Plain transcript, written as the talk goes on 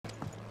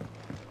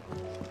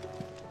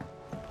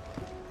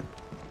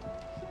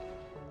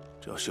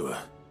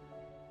Joshua,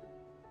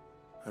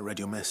 I read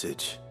your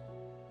message.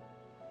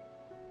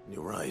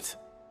 You're right.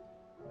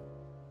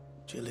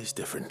 Jill is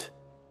different.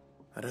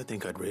 I don't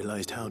think I'd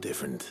realized how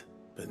different,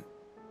 but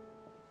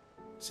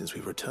since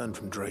we returned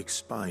from Drake's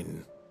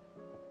spine,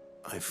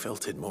 I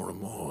felt it more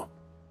and more.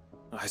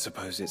 I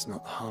suppose it's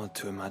not hard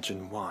to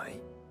imagine why.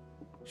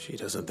 She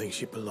doesn't think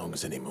she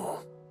belongs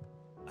anymore.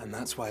 And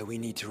that's why we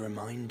need to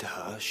remind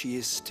her she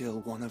is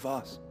still one of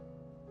us.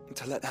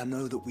 To let her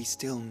know that we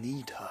still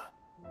need her,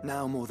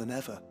 now more than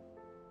ever.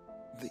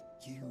 That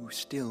you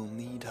still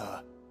need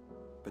her.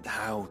 But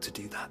how to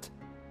do that?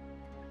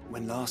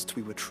 When last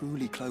we were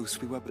truly close,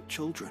 we were but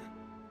children.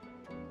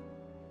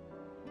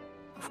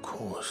 Of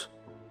course.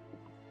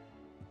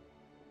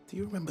 Do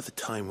you remember the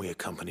time we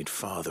accompanied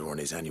Father on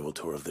his annual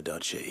tour of the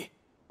Duchy?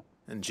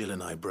 And Jill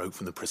and I broke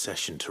from the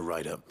procession to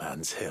ride up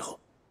Man's Hill.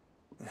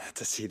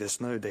 To see the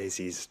snow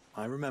daisies,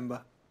 I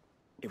remember.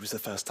 It was the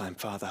first time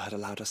Father had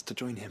allowed us to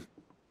join him.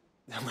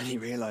 And when he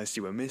realized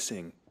you were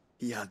missing,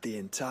 he had the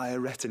entire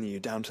retinue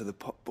down to the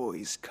pot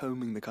boys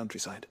combing the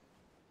countryside.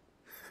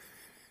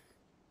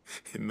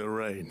 In the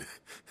rain.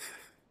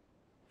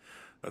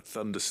 A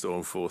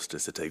thunderstorm forced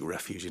us to take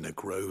refuge in a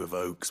grove of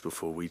oaks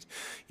before we'd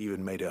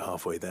even made it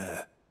halfway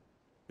there.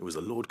 It was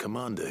the Lord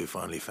Commander who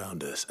finally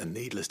found us, and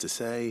needless to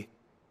say,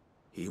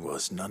 he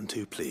was none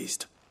too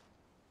pleased.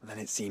 Then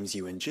it seems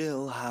you and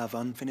Jill have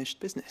unfinished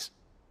business.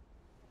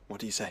 What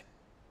do you say?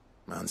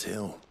 Man's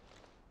Hill.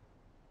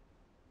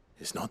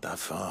 It's not that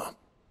far.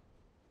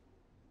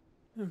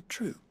 Oh,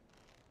 true.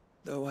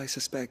 Though I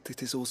suspect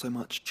it is also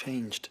much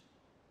changed.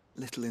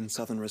 Little in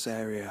southern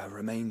Rosaria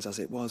remains as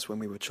it was when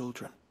we were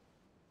children.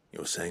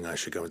 You're saying I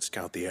should go and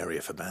scout the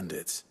area for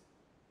bandits?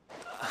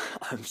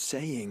 I'm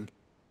saying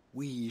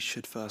we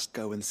should first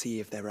go and see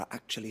if there are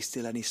actually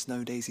still any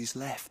snow daisies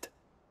left.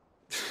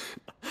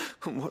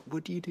 What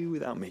would you do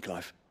without me,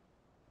 Clive?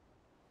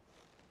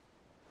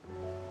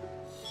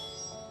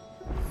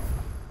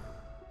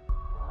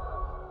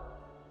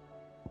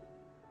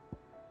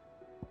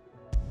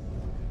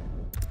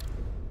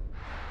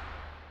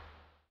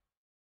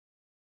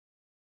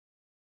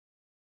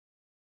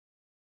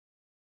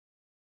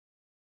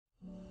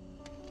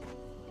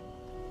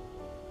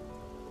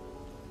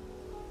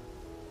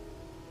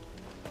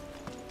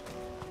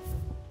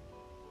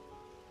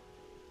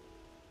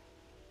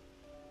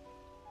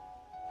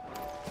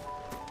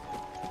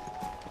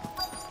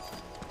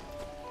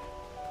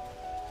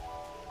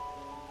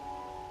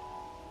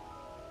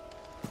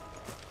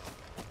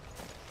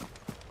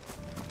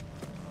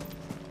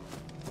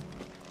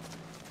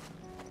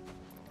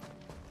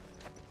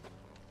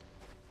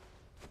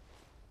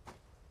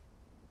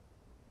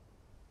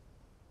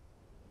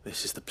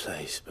 This is the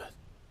place, but...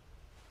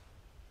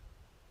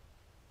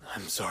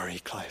 I'm sorry,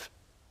 Clive.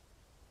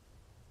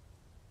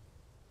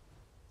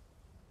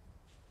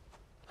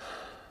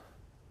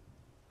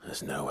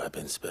 There's nowhere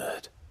been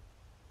spared.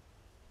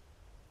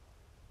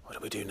 What do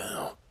we do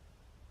now?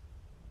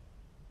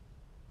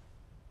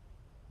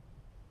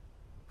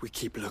 We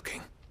keep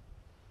looking.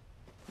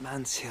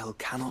 Man's Hill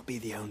cannot be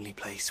the only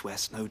place where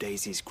snow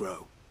daisies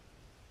grow.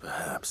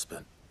 Perhaps,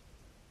 but...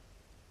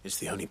 it's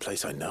the only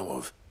place I know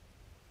of.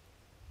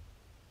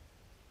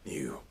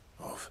 Knew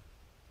of.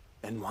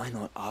 Then why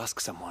not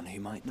ask someone who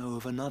might know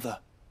of another?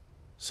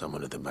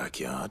 Someone in the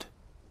backyard?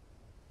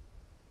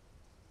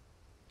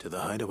 To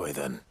the hideaway,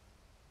 then.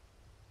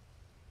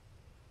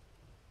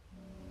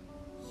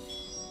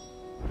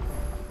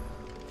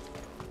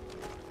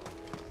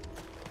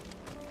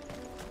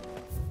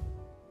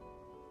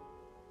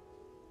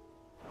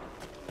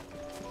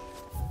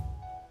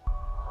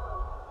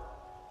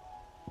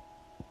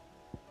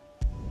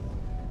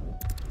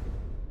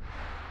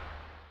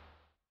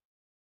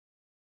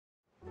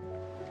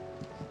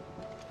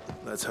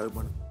 Let's hope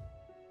one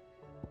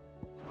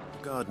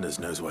of gardeners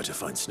knows where to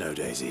find snow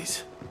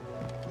daisies.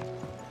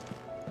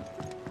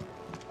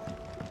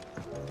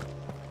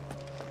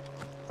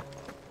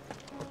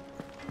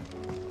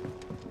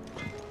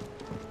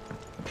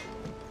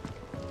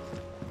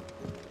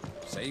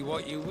 Say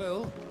what you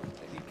will,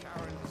 Lady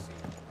Karen.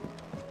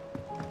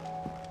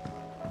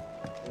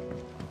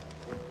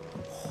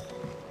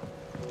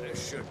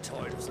 This should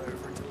tide us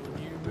over until the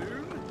new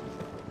moon.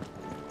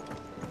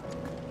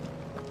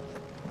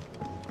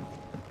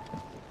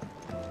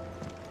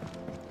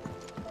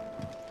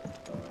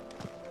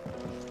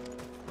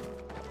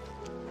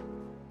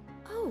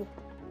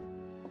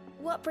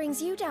 What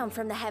brings you down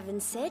from the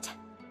heavens, Sid?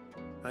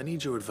 I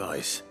need your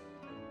advice.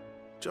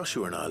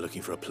 Joshua and I are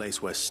looking for a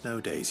place where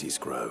snow daisies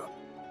grow.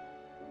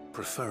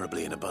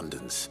 Preferably in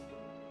abundance.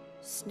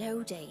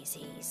 Snow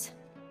daisies.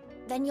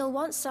 Then you'll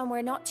want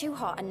somewhere not too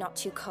hot and not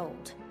too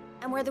cold.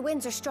 And where the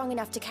winds are strong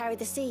enough to carry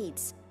the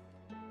seeds.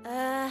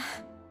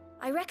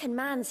 I reckon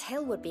Man's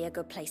Hill would be a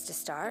good place to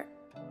start.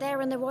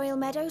 There in the Royal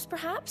Meadows,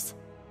 perhaps?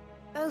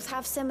 Both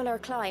have similar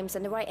climbs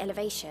and the right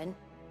elevation.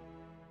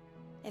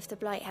 If the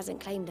Blight hasn't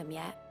claimed them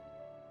yet.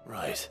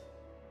 Right.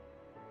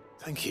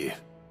 Thank you.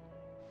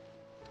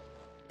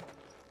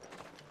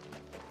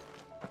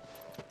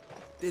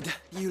 Did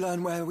you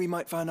learn where we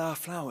might find our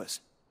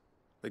flowers?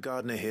 The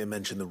gardener here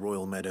mentioned the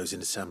royal meadows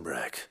in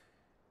Sambrak.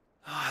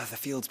 Ah, the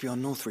fields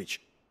beyond Northreach.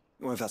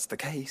 Well, if that's the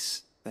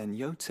case, then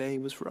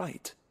Yote was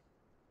right.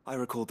 I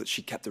recalled that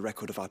she kept the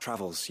record of our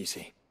travels, you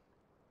see.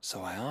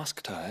 So I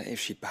asked her if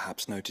she'd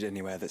perhaps noted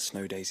anywhere that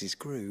snow daisies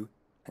grew,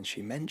 and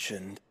she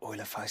mentioned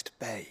Oilefeist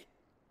Bay.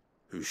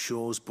 Whose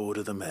shores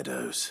border the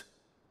meadows.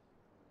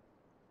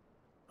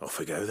 Off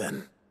we go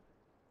then.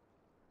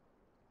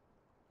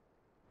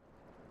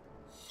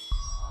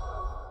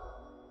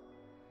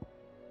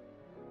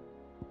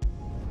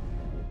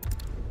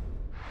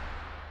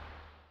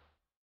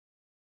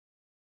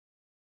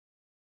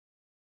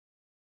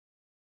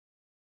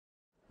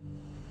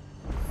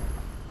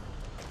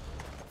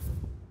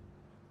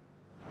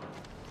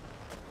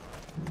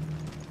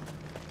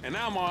 And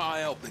how might I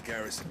help the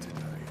garrison today?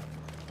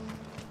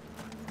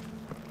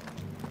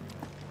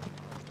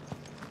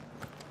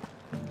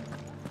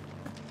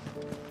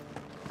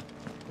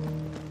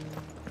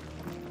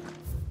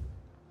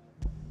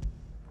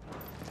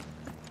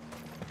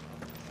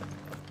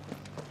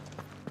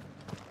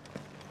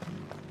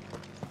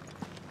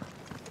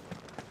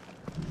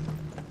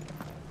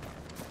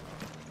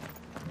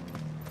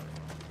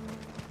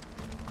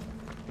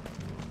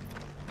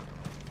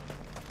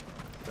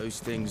 Those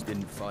things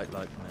didn't fight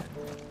like men.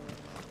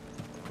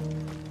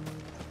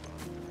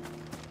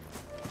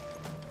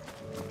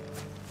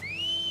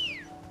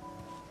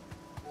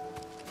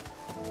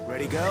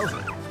 Ready, go?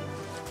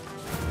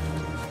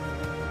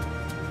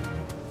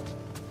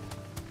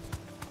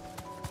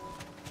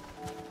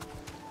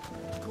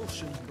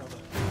 Caution, brother.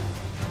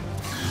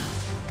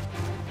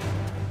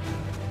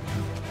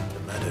 The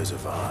meadows are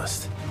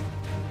vast.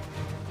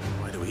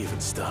 Where do we even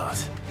start?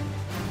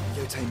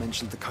 Yote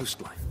mentioned the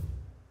coastline.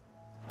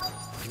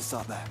 We can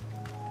start there.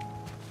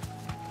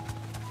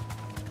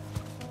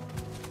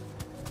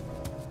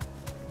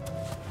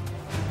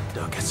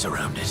 Don't get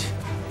surrounded.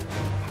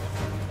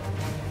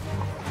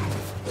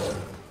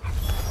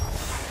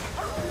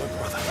 Look,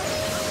 brother.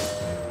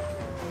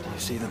 Do you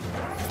see them?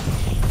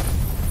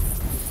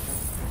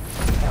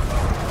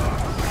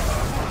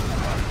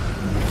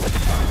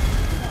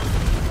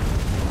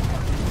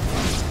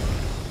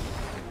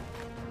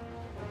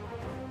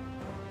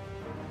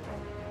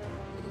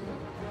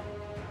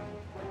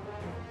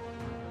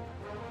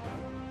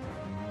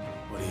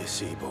 What do you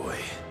see, boy?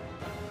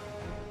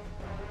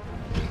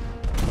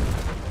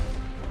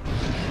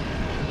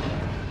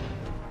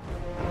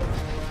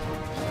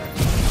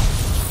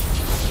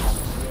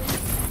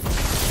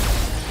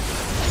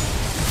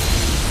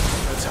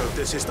 Let's hope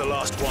this is the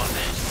last one.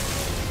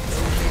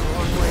 Only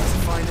one way to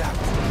find out.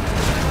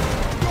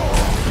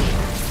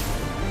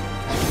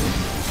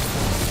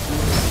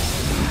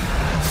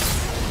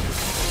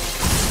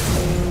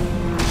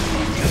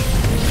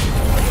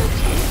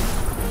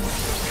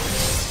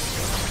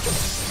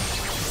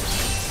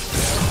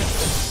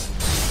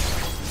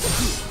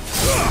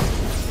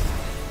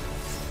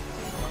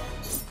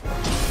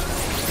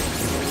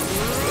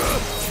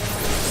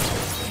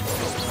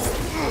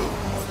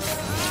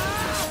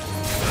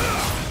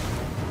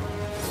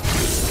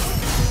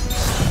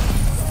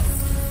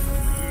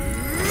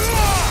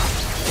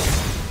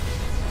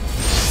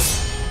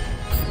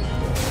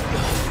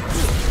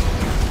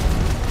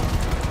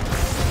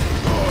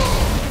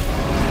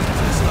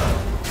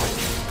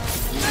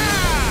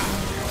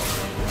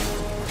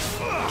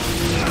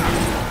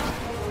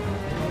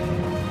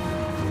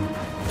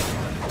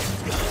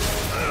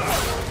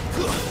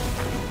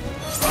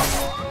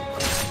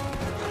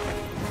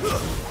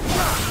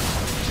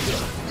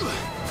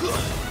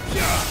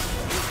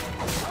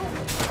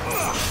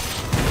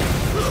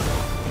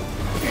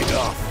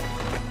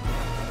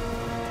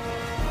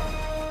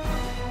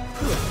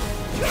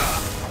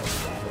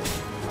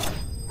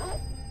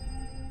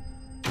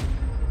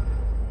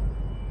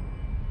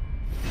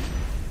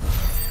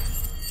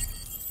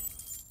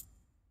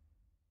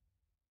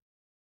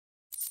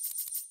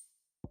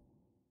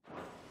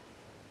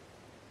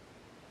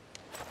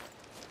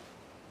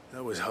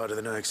 That was harder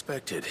than I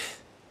expected.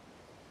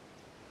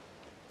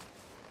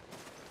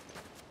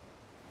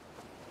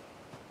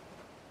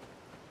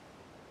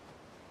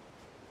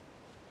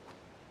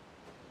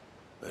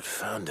 But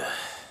found her.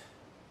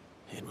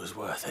 It was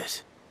worth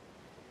it.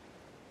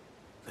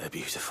 They're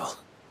beautiful.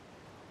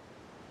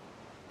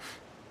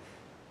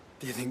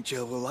 Do you think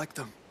Jill will like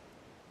them?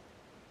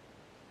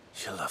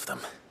 She'll love them.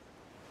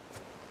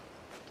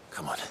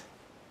 Come on.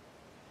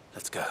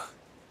 Let's go.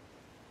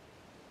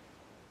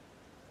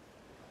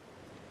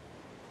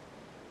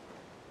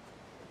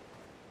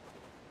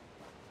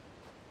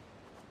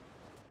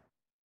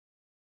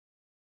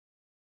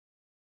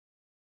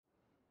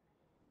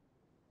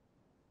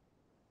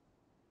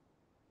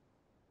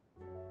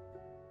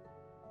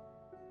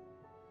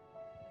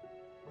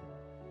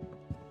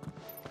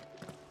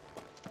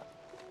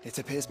 It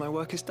appears my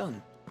work is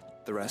done.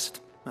 The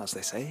rest, as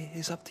they say,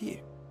 is up to you.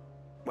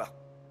 Well,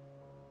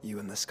 you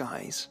and the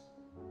skies.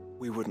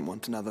 We wouldn't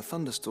want another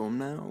thunderstorm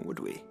now, would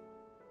we?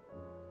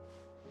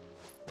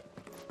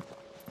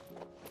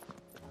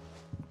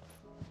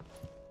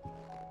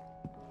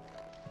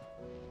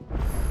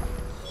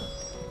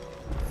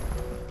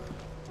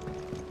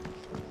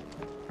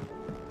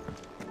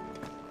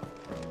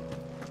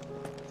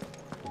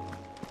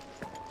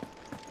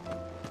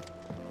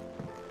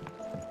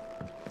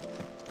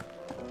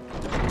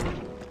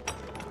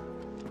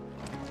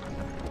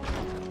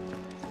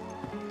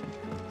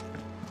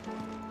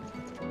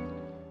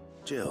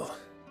 Jill,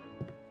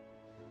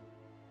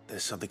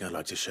 there's something I'd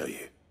like to show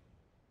you.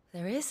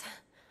 There is?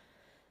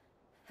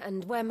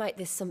 And where might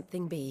this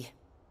something be?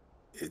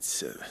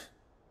 It's,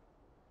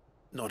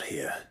 not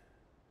here.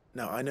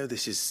 Now, I know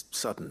this is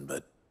sudden,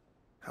 but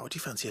how would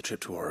you fancy a trip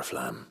to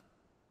Oriflamme?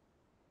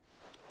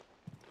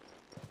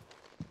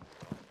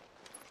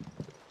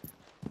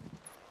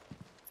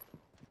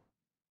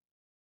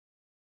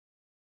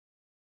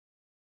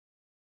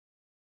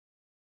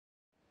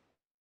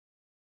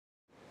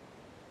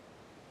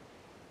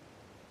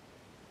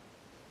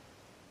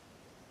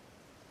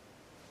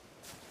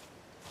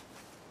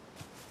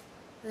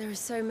 There are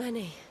so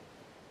many.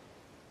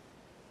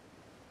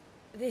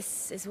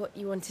 This is what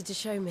you wanted to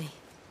show me.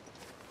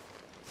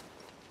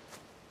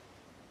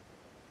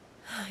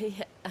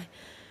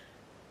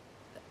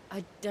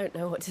 I don't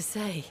know what to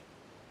say.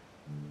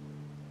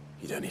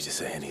 You don't need to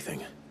say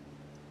anything.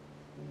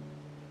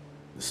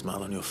 The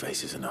smile on your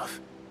face is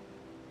enough.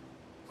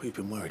 We've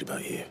been worried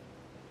about you,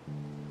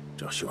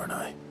 Joshua and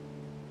I.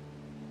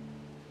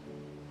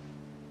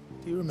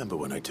 Do you remember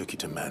when I took you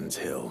to Man's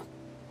Hill?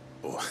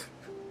 Or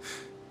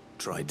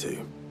tried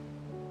to?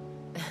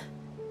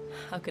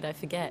 How could I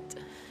forget?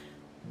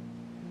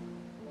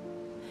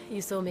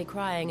 You saw me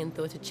crying and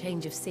thought a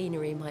change of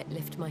scenery might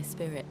lift my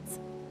spirits.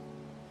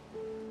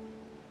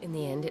 In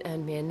the end, it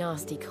earned me a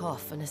nasty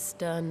cough and a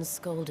stern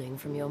scolding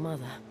from your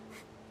mother.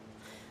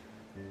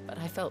 But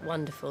I felt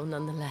wonderful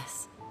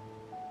nonetheless.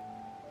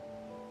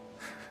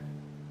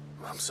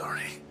 I'm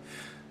sorry.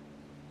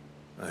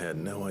 I had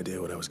no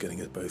idea what I was getting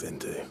us both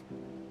into.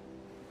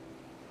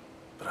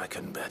 But I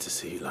couldn't bear to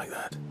see you like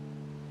that.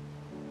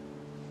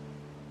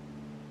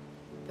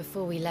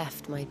 Before we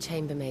left, my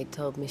chambermaid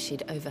told me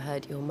she'd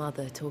overheard your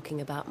mother talking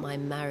about my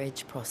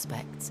marriage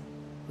prospects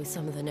with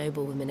some of the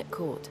noblewomen at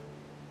court.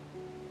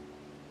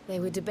 They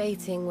were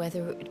debating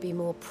whether it would be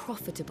more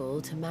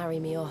profitable to marry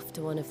me off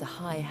to one of the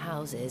high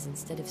houses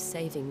instead of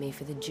saving me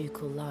for the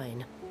ducal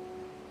line.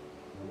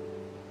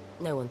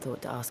 No one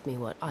thought to ask me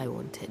what I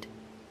wanted.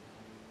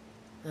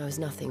 I was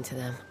nothing to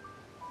them.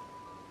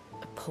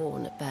 A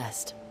pawn at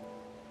best.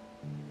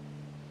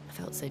 I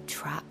felt so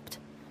trapped,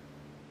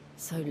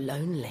 so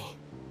lonely.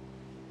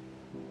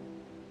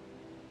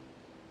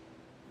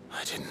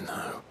 I didn't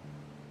know.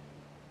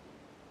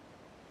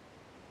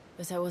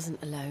 But I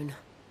wasn't alone.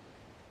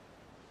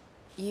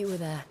 You were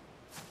there.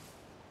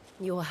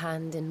 Your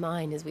hand in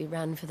mine as we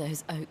ran for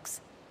those oaks.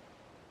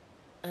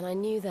 And I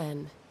knew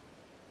then,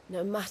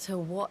 no matter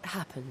what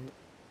happened,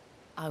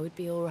 I would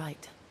be all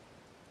right.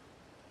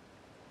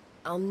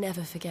 I'll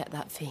never forget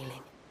that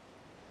feeling.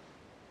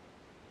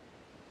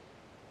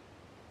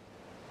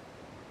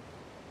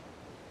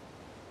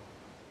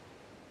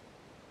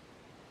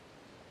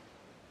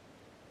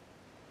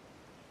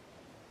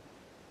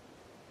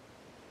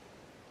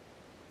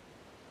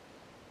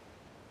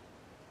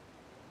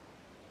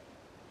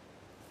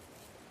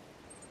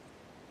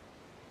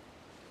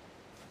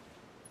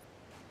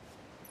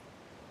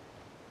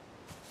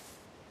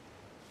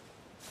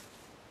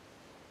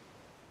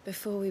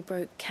 Before we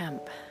broke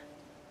camp,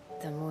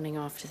 the morning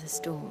after the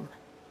storm,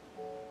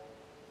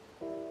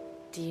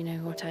 do you know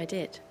what I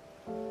did?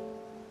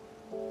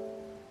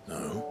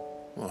 No?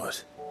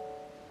 What?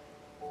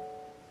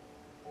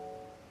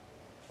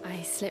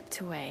 I slipped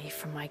away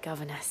from my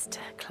governess to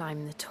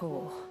climb the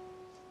tor.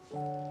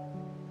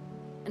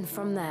 And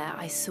from there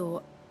I saw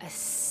a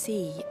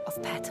sea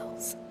of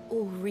petals,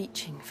 all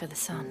reaching for the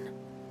sun.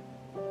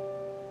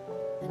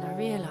 And I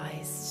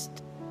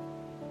realized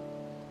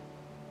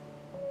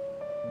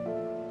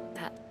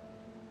that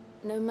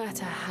no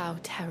matter how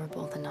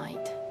terrible the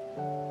night,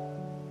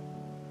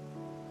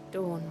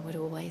 dawn would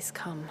always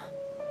come.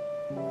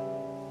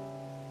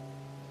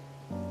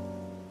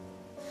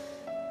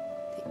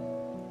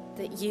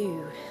 That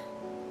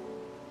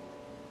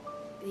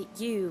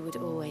you would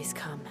always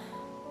come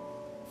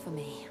for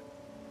me.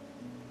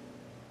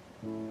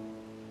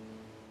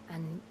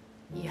 And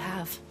you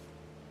have.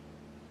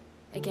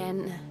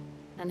 Again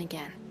and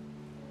again.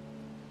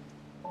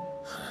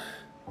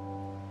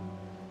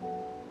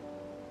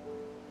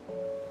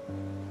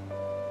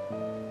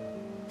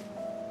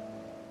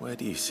 Where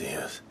do you see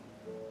us?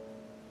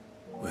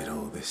 When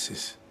all this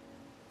is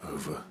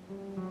over?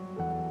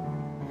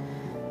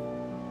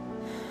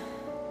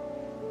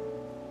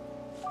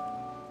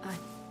 I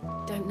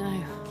don't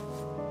know.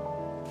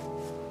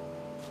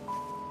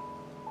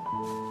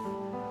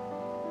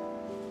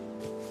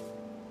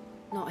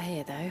 Not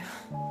here, though.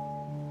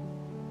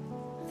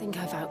 I think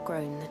I've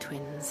outgrown the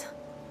twins.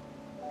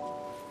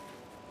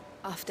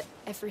 After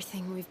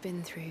everything we've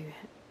been through,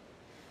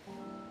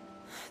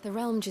 the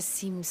realm just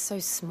seems so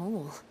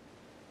small.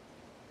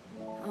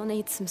 I'll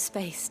need some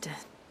space to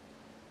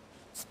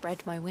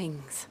spread my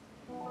wings.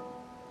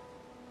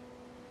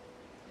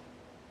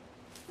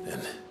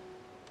 Then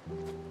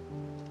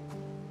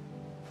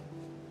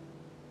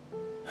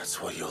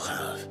that's what you'll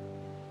have.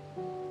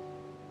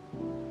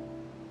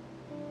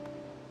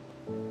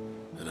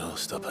 And I'll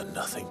stop at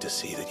nothing to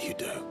see that you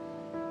do.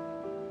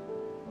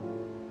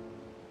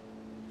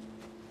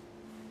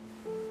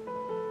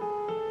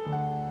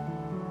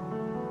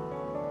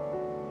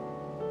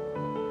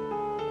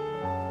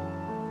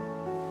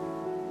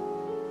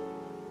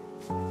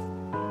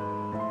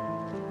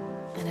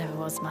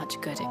 was much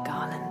good at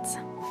garlands.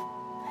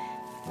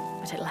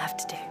 But it'll have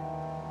to do.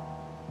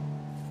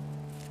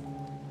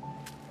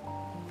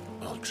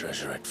 I'll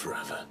treasure it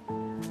forever.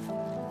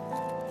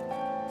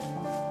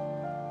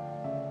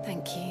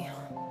 Thank you,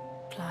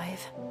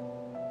 Clive.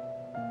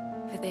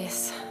 For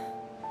this,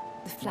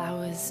 the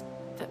flowers,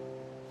 for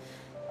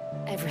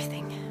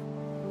everything.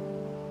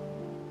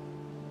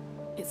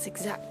 It's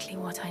exactly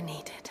what I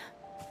needed.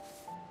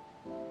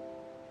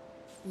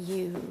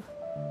 You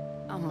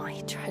are my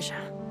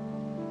treasure.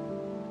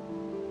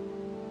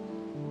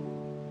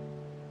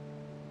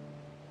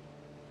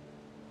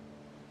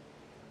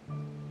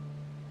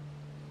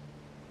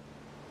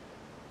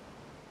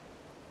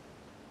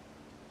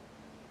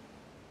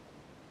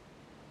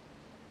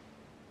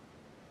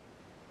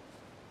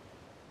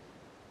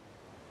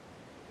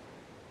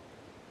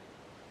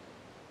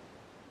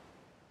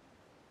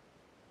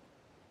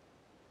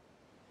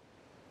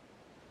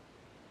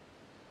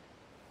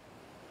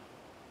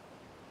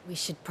 We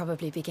should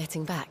probably be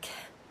getting back.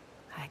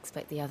 I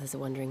expect the others are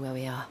wondering where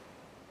we are.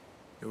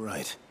 You're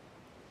right.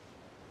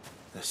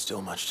 There's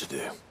still much to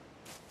do.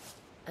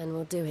 And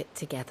we'll do it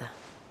together.